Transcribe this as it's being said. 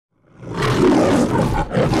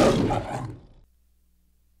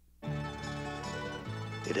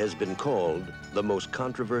has been called the most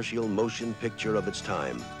controversial motion picture of its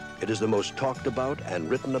time. It is the most talked about and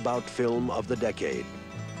written about film of the decade.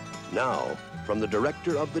 Now, from the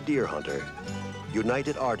director of The Deer Hunter,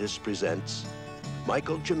 United Artists presents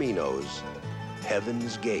Michael Cimino's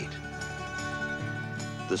Heaven's Gate.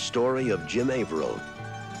 The story of Jim Averill.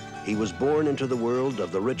 He was born into the world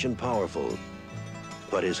of the rich and powerful,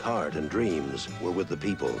 but his heart and dreams were with the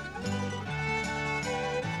people.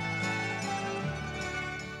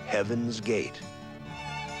 Heaven's Gate.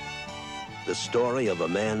 The story of a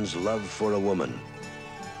man's love for a woman,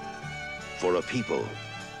 for a people,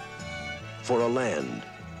 for a land,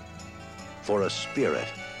 for a spirit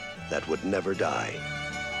that would never die.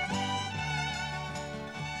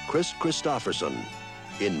 Kristofferson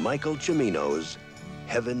in Michael Cimino's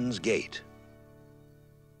Heaven's Gate.